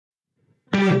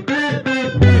Don't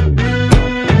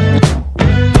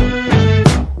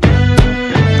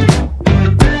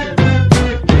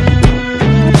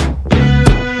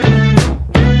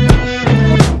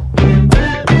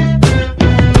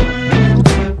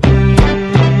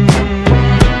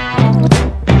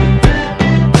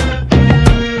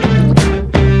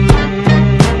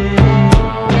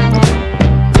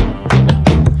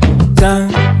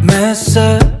mess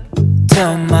up,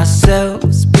 tell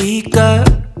myself, speak up.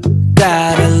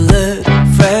 Gotta look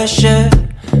fresher,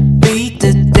 beat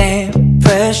the damn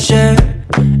pressure.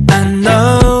 I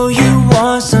know you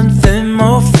want something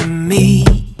more from me,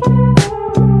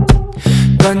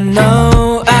 but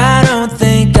no, I don't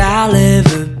think I'll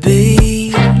ever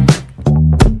be.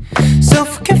 So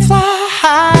fucking fly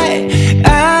high,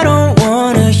 I don't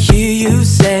wanna hear you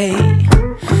say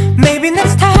maybe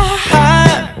next time.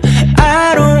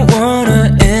 I don't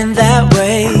wanna end that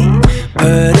way,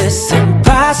 but it's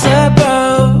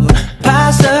impossible,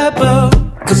 possible.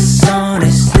 Cause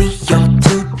honestly, you're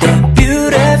too damn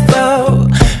beautiful,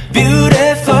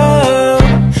 beautiful.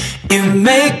 You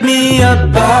make me a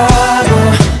bubble,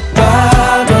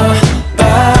 bubble,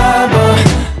 bubble.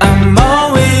 I'm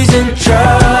always in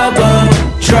trouble,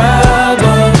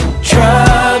 trouble,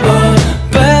 trouble,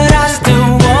 but I still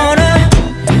wanna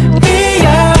be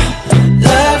your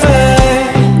lover.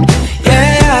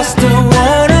 Yeah, I still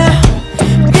wanna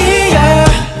be your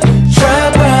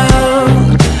trouble.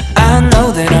 I know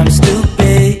that I'm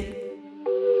stupid.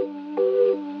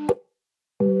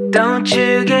 Don't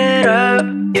you get up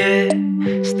yet?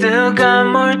 Still got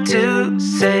more to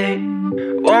say.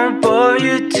 Won't bore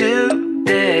you to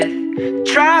death.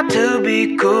 Try to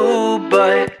be cool,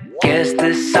 but guess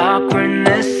this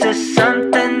awkwardness is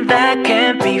something that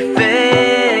can't be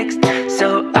fixed.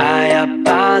 So I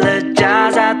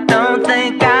apologize, I don't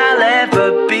think I'll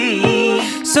ever be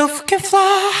so fucking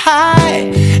fly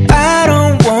high.